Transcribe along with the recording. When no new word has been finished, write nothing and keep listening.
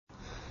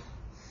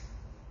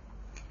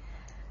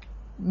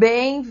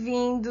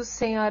Bem-vindos,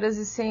 senhoras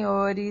e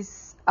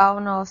senhores, ao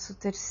nosso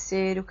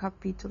terceiro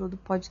capítulo do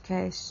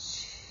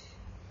podcast.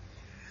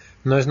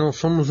 Nós não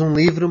somos um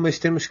livro, mas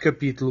temos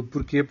capítulo.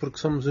 Porquê? Porque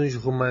somos uns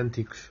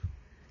românticos.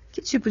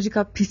 Que tipo de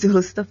capítulo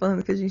você está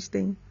falando que a gente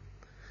tem?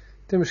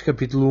 Temos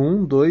capítulo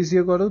 1, 2 e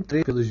agora o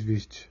 3, pelos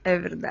vistos. É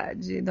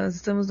verdade, nós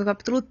estamos no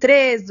capítulo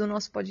 3 do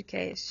nosso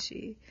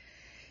podcast.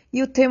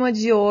 E o tema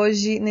de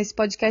hoje, nesse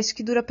podcast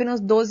que dura apenas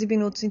 12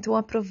 minutos, então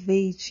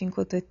aproveite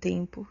enquanto é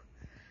tempo,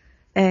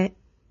 é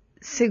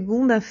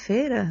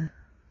segunda-feira?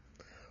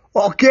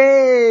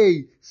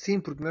 Ok! Sim,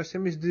 porque nós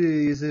temos de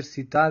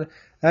exercitar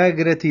a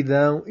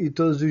gratidão e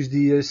todos os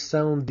dias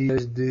são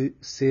dias de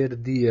ser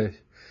dias.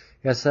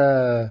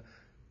 Essa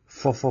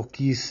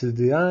fofoquice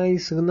de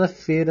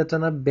segunda-feira está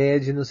na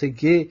bad, não sei o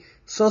quê.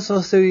 Só se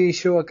você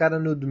encheu a cara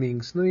no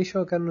domingo. Se não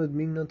encheu a cara no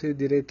domingo, não tem o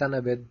direito de estar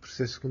na bad por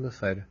ser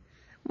segunda-feira.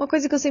 Uma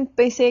coisa que eu sempre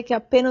pensei é que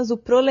apenas o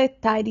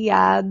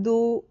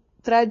proletariado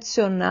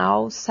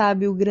tradicional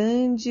sabe o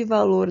grande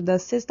valor da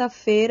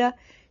sexta-feira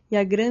e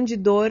a grande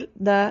dor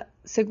da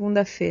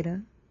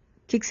segunda-feira.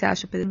 O que você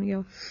acha, Pedro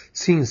Miguel?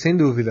 Sim, sem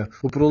dúvida.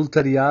 O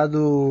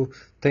proletariado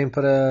tem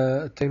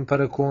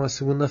para com a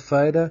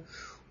segunda-feira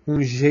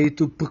um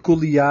jeito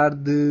peculiar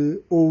de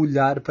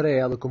olhar para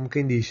ela, como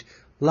quem diz,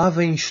 lá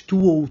vens tu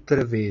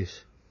outra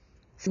vez.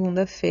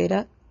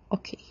 Segunda-feira,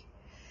 ok.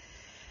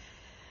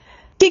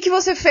 O que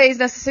você fez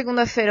nessa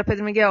segunda-feira,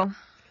 Pedro Miguel?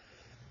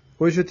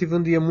 Hoje eu tive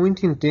um dia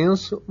muito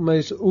intenso,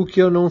 mas o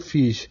que eu não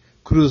fiz?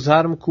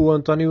 Cruzar-me com o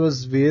António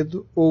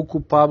Azevedo ou com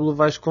o Pablo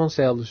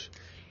Vasconcelos.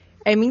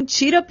 É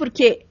mentira,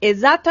 porque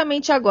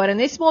exatamente agora,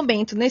 nesse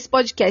momento, nesse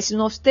podcast, no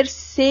nosso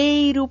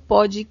terceiro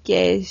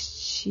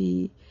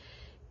podcast,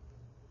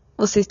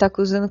 você está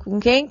cruzando com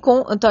quem?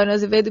 Com Antônio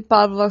Azevedo e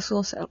Pablo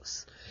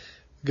Vasconcelos.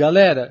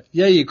 Galera,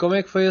 e aí, como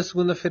é que foi a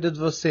segunda-feira de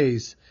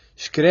vocês?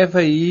 Escreve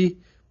aí,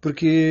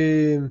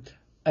 porque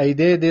a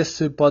ideia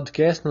desse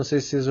podcast, não sei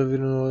se vocês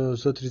ouviram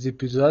nos outros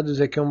episódios,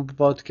 é que é um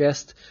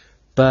podcast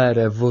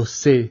para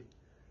você.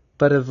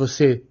 Para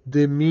você,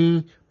 de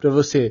mim, para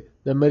você,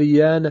 da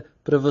Mariana,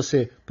 para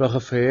você, para o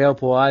Rafael,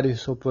 para o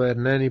Arisson, para o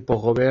Hernani, para o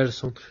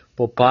Robertson,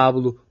 para o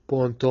Pablo, para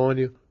o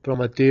António, para o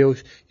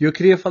Mateus. E eu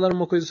queria falar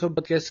uma coisa sobre o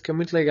podcast que é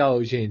muito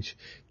legal, gente,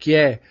 que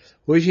é,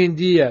 hoje em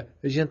dia,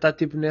 a gente está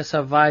tipo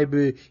nessa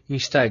vibe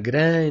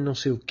Instagram, não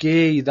sei o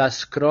quê, e dá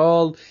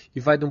scroll, e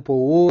vai de um para o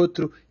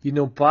outro, e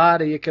não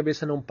para, e a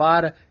cabeça não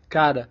para.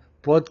 Cara,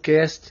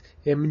 podcast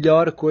é a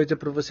melhor coisa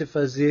para você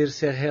fazer,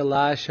 se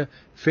relaxa,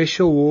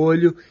 fecha o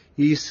olho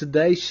e se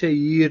deixa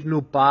ir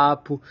no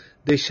papo,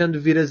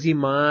 deixando vir as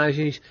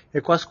imagens.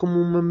 É quase como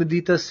uma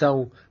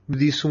meditação, me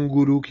disse um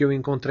guru que eu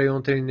encontrei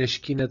ontem na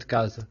esquina de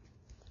casa.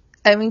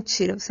 É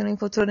mentira, você não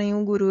encontrou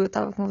nenhum guru, eu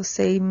tava com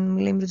você e não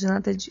me lembro de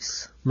nada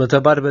disso. Mas a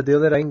barba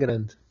dele era em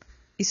grande.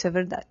 Isso é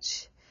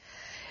verdade.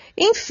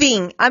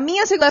 Enfim, a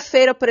minha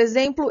segunda-feira, por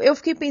exemplo, eu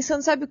fiquei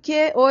pensando, sabe o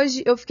que?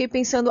 Hoje eu fiquei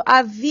pensando,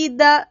 a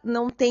vida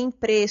não tem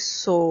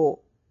preço.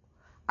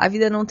 A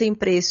vida não tem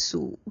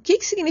preço. O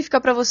que significa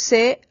para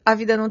você a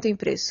vida não tem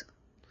preço?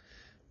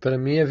 Para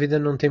mim, a vida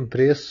não tem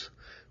preço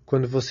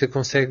quando você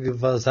consegue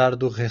vazar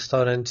do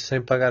restaurante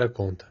sem pagar a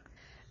conta.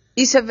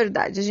 Isso é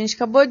verdade. A gente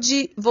acabou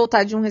de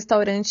voltar de um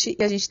restaurante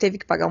e a gente teve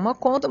que pagar uma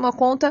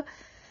conta,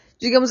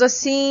 digamos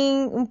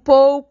assim, um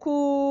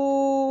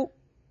pouco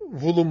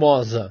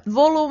volumosa,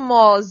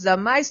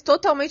 mas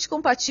totalmente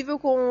compatível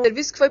com o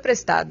serviço que foi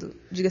prestado,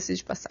 diga-se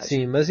de passagem.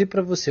 Sim, mas e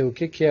para você, o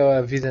que é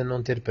a vida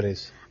não ter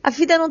preço? A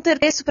vida não ter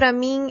preço para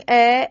mim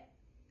é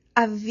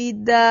a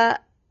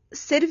vida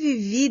ser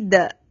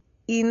vivida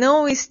e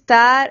não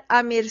estar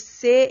à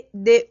mercê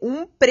de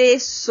um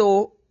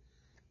preço.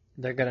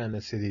 Da grana,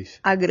 se diz.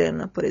 A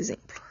grana, por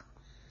exemplo.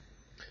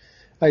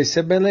 Isso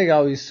é bem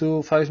legal.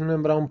 Isso faz-me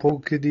lembrar um pouco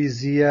o que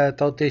dizia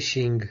Tao Te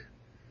Ching.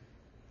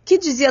 Que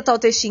dizia Tao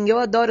Te Ching? Eu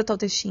adoro Tao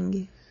Te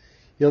Ching.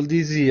 Ele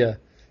dizia,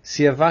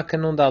 se a vaca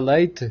não dá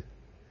leite,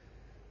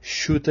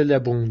 chuta-lhe a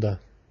bunda.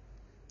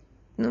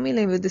 Não me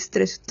lembro desse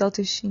trecho do Tao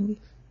Te Ching.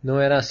 Não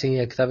era assim,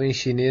 é que estava em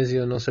chinês e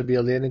eu não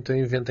sabia ler, então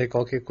inventei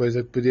qualquer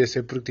coisa que podia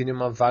ser porque tinha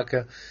uma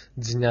vaca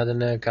desenhada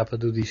na capa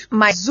do disco.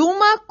 Mas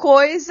uma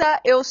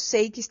coisa eu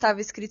sei que estava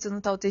escrito no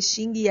Tao Te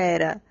Ching e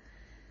era: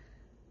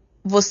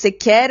 você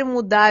quer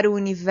mudar o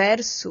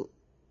universo?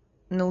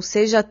 Não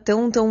seja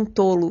tão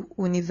tolo.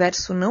 O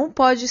universo não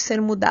pode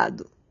ser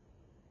mudado.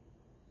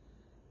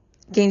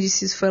 Quem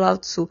disse isso foi Lao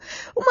Tzu.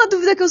 Uma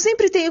dúvida que eu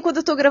sempre tenho quando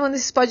eu tô gravando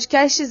esses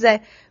podcasts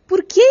é: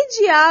 por que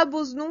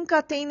diabos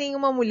nunca tem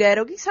nenhuma mulher?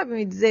 Alguém sabe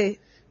me dizer?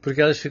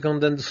 Porque elas ficam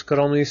dando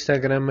scroll no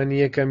Instagram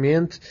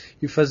maniacamente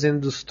e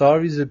fazendo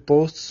stories e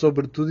posts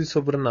sobre tudo e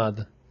sobre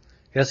nada.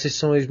 Essas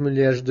são as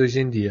mulheres de hoje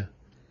em dia.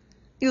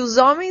 E os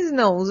homens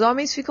não. Os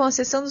homens ficam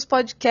acessando os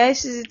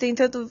podcasts e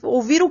tentando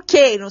ouvir o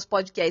que nos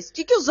podcasts? O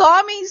que os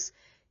homens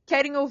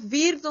querem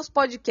ouvir nos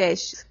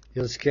podcasts?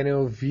 Eles querem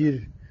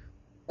ouvir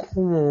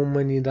como a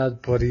humanidade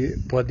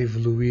pode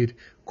evoluir,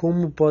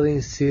 como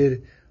podem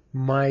ser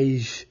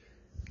mais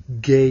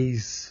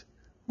gays,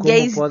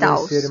 como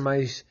podem ser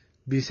mais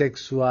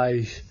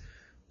bissexuais,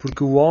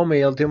 porque o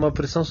homem ele tem uma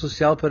pressão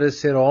social para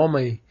ser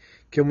homem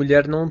que a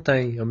mulher não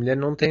tem. A mulher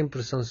não tem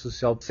pressão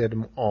social de ser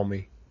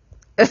homem.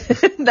 É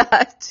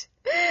verdade.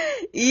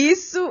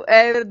 Isso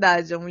é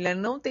verdade. A mulher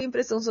não tem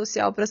pressão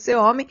social para ser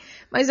homem,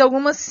 mas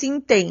algumas sim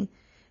têm.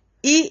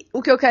 E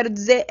o que eu quero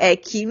dizer é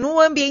que no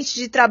ambiente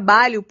de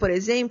trabalho, por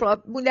exemplo,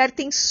 a mulher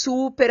tem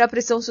super a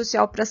pressão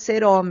social para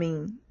ser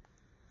homem.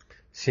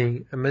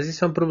 Sim, mas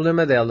isso é um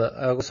problema dela.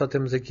 Agora só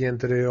temos aqui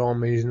entre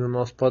homens no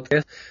nosso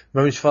podcast.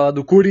 Vamos falar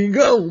do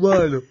Coringão,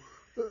 mano!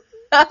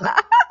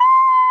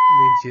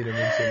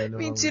 Mentira, não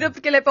Mentira, vamos.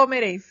 porque ele é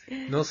palmeirense.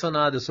 Não sou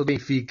nada, eu sou do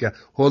Benfica.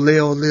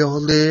 Olé, olé,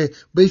 olé,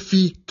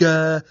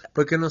 Benfica!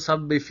 Para quem não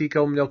sabe, Benfica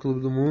é o melhor clube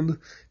do mundo.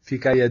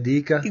 Fica aí a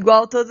dica.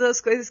 Igual todas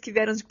as coisas que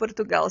vieram de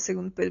Portugal,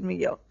 segundo Pedro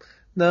Miguel.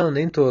 Não,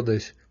 nem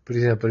todas. Por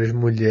exemplo, as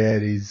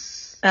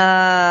mulheres.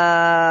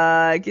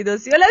 Ah, que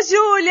docinho. Olha a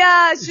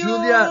Júlia!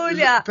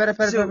 Júlia! Pera.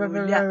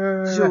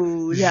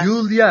 Júlia!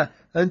 Júlia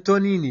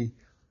Antonini.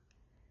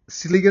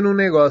 Se liga num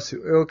negócio.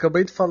 Eu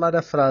acabei de falar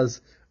a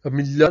frase.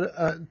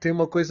 Tem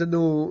uma coisa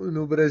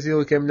no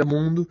Brasil que é melhor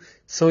mundo,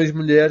 são as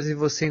mulheres e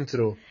você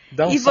entrou.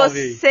 Dá um E salve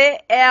aí. você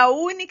é a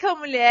única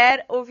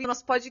mulher ouvindo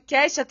nosso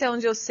podcast, até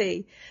onde eu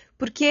sei.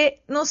 Porque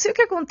não sei o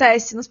que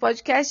acontece nos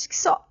podcasts que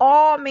só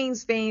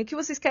homens vêm. O que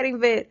vocês querem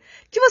ver?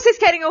 O que vocês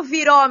querem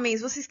ouvir,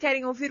 homens? Vocês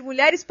querem ouvir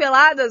mulheres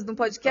peladas no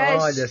podcast?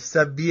 Olha,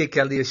 sabia que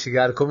ela ia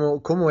chegar.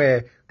 Como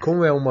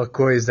é uma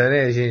coisa,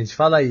 né, gente?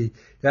 Fala aí.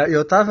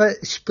 Eu tava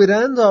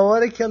esperando a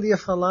hora que ela ia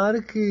falar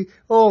que,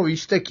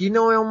 isto aqui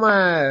não é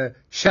uma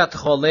chat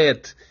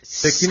roulette.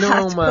 Isto aqui não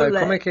é uma, Roulette.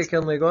 como é que é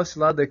aquele negócio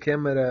lá da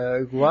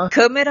câmera Guá?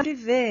 Câmera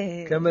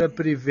privê. Câmera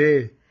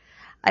privê.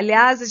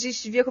 Aliás, a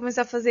gente devia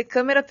começar a fazer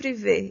câmera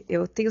privê.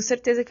 Eu tenho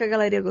certeza que a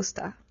galera ia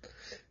gostar.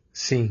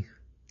 Sim.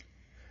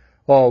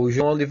 O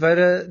João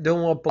Oliveira deu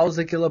um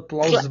aplauso, aquele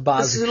aplauso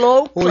básico.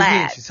 Slow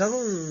clap. Gente, sabe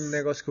um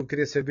negócio que eu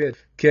queria saber?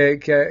 Que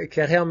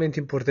é realmente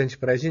importante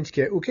para a gente,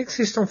 que é o que é que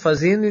vocês estão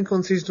fazendo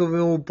enquanto vocês estão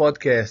vendo o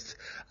podcast?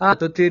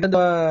 Estou tirando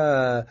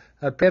a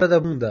pedra da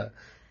bunda.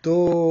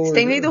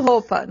 Estendendo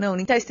roupa. Não,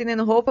 nem tá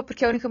estendendo roupa,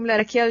 porque a única mulher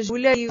aqui é a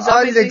Júlia e os homens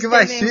Olha não que estendem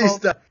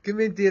machista, roupa. que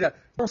mentira.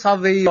 Não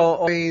salve aí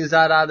homem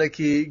zarada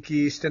que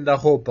estenda a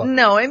roupa.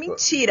 Não, é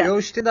mentira. Eu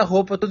estendo a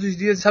roupa todos os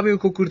dias. Sabem o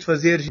que eu curto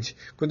fazer, gente?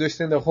 Quando eu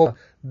estendo a roupa?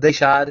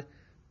 Deixar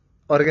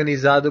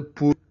organizado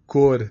por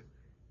cor.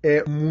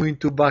 É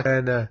muito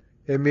bacana.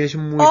 É mesmo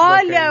muito bacana.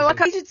 Olha, eu gente.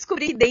 acabei de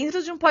descobrir que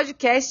dentro de um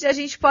podcast a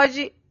gente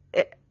pode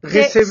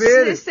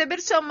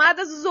Receber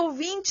chamadas dos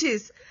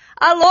ouvintes.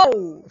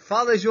 Alô?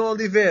 Fala, João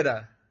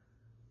Oliveira.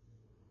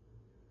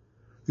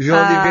 João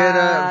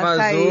Oliveira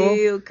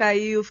vazou.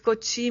 Caiu, ficou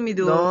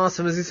tímido.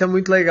 Nossa, mas isso é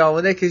muito legal.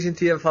 Onde é que a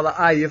gente ia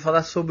falar? Ia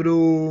falar sobre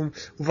o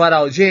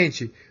varal.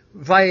 Gente,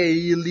 vai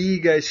aí,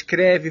 liga,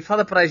 escreve,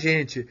 fala pra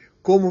gente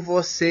como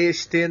você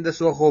estende a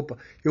sua roupa.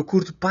 Eu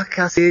curto pra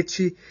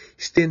cacete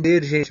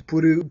estender, gente,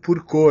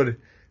 por cor.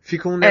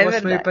 Fica um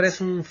negócio meio,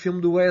 parece um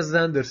filme do Wes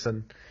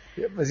Anderson.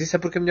 Mas isso é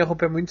porque a minha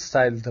roupa é muito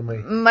style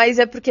também. Mas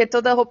é porque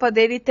toda a roupa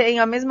dele tem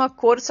a mesma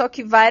cor, só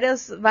que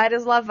várias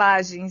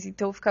lavagens.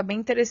 Então fica bem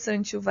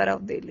interessante o varal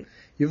dele.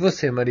 E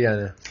você,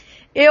 Mariana?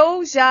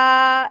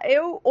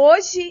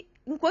 Hoje,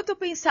 enquanto eu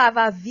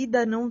pensava, a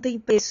vida não tem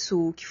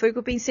preço, que foi o que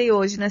eu pensei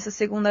hoje, nessa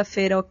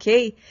segunda-feira,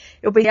 ok?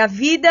 Eu pensei, a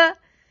vida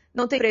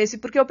não tem preço. E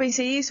por que eu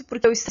pensei isso?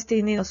 Porque eu estava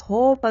estendendo as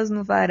roupas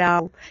no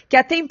varal. Que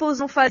há tempos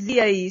não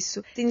fazia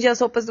isso. Estendia as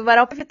roupas do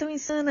varal. Porque é tão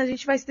insana, a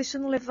gente vai se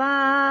deixando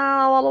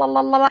levar.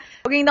 Lalalala.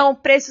 Alguém dá um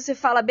preço, você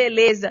fala,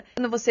 beleza.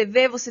 Quando você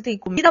vê, você tem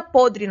comida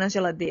podre na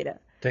geladeira.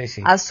 Tem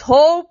sim. As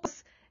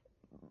roupas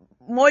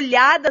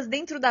molhadas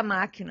dentro da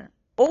máquina.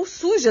 Ou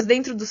sujas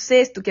dentro do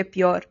cesto, que é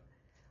pior.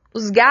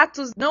 Os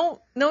gatos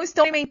não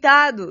estão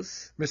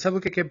alimentados. Mas sabe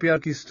o que é pior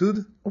que isso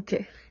tudo? O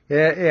quê?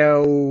 É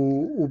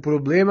o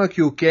problema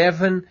que o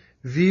Kevin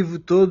vive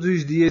todos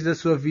os dias da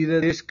sua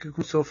vida desde que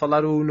começou a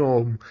falar o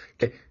nome.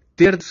 Que é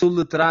ter de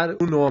soletrar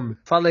o nome.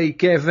 Fala aí,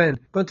 Kevin,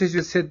 quantas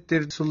vezes você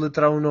teve de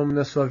soletrar um nome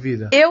na sua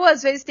vida? Eu,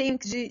 às vezes, tenho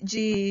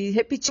de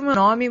repetir meu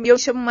nome e eu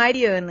chamo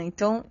Mariana,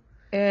 então...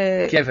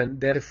 Kevin,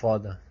 é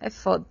foda. É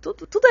foda.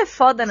 Tudo é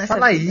foda nessa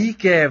Fala vida. aí,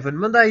 Kevin.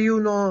 Manda aí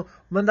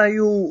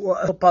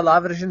a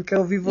palavra, a gente quer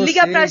ouvir você.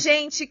 Liga pra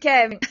gente,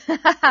 Kevin.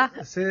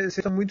 Você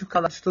está muito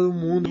calado de todo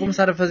mundo. Vamos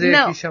começar a fazer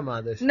aqui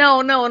chamadas.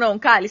 Não,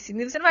 cálice.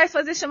 Você não vai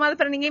fazer chamada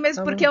pra ninguém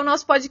mesmo, porque o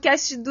nosso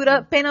podcast dura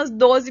apenas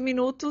 12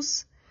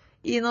 minutos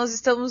e nós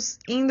estamos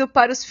indo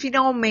para os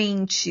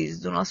finalmente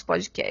do nosso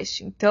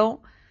podcast.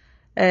 Então,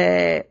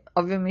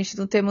 obviamente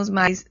não temos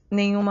mais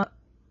nenhuma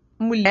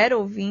mulher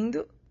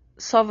ouvindo.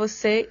 Só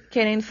você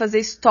querendo fazer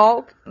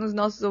stalk nos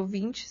nossos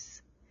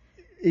ouvintes.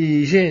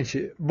 E,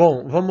 gente,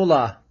 bom, vamos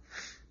lá.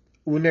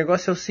 O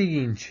negócio é o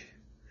seguinte.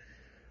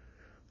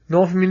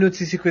 9 minutos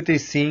e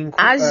 55.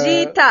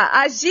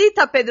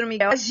 Agita, Pedro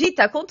Miguel.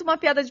 Agita. Conta uma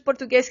piada de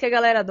português que a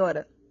galera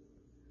adora.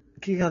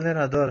 Que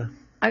galera adora?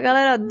 A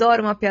galera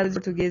adora uma piada de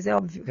português, é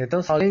óbvio.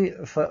 Então, se alguém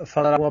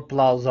falar um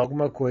aplauso,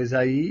 alguma coisa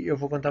aí, eu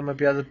vou contar uma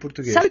piada de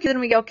português. Sabe o que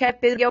Pedro Miguel quer?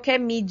 Pedro Miguel quer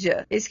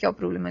mídia. Esse que é o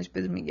problema de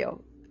Pedro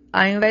Miguel.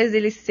 ao invés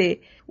dele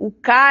ser o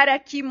cara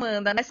que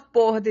manda nessa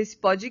porra desse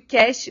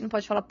podcast, não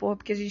pode falar porra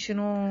porque a gente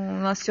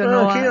não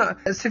acionou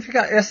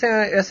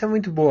essa é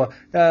muito boa.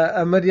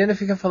 A Mariana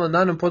fica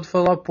falando, não pode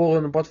falar porra,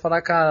 não pode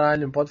falar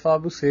caralho, não pode falar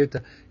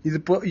buceta.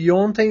 E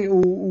ontem,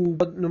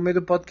 no meio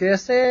do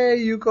podcast,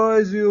 e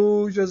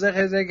o José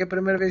Rezé, que é a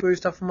primeira vez que hoje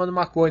está fumando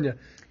maconha.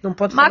 Não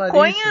pode falar isso.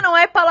 Maconha não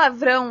é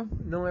palavrão.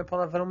 Não é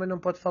palavrão, mas não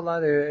pode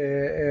falar,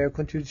 é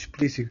conteúdo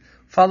explícito.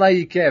 Fala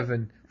aí,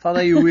 Kevin. Fala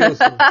aí,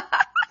 Wilson.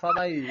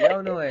 Fala aí, é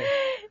ou não é?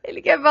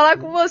 Ele quer falar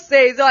com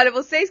vocês. Olha,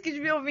 vocês que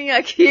deviam vir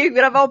aqui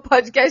gravar um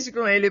podcast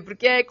com ele,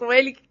 porque é com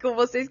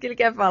vocês que ele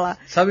quer falar.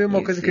 Sabe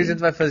uma coisa que a gente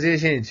vai fazer,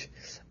 gente?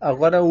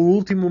 Agora o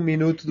último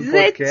minuto do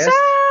podcast.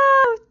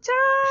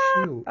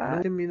 Tchau! No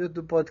último minuto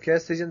do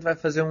podcast a gente vai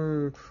fazer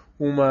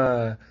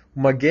uma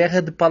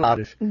guerra de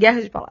palavras.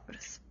 Guerra de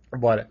palavras.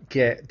 Bora,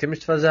 temos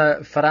de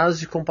fazer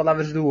frases com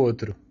palavras do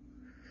outro.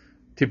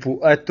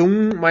 Tipo,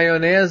 atum,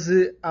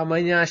 maionese,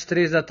 amanhã às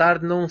 3 da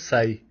tarde, não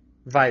sei.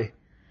 Vai.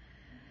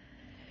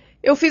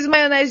 Eu fiz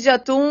maionese de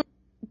atum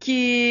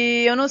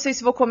que eu não sei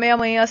se vou comer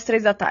amanhã às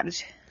 3 da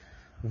tarde.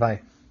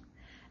 Vai.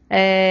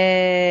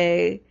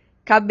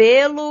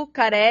 Cabelo,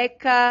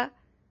 careca,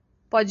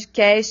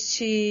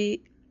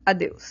 podcast,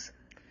 adeus.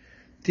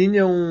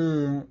 Tinha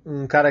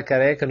um cara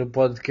careca no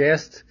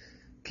podcast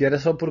que era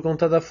só por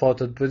conta da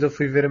foto. Depois eu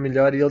fui ver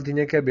melhor e ele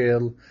tinha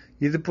cabelo.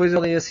 E depois eu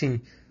falei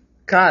assim,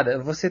 cara,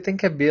 você tem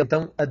cabelo,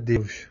 então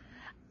adeus.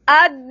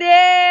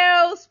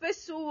 Adeus,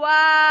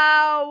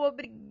 pessoal!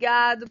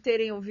 Obrigado por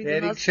terem ouvido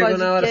o nosso chegou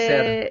na hora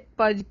certa.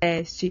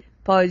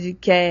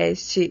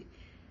 podcast.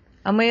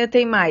 Amanhã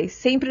tem mais.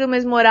 Sempre no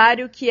mesmo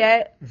horário, que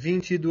é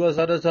 22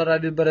 horas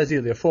horário de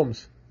Brasília.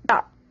 Fomos.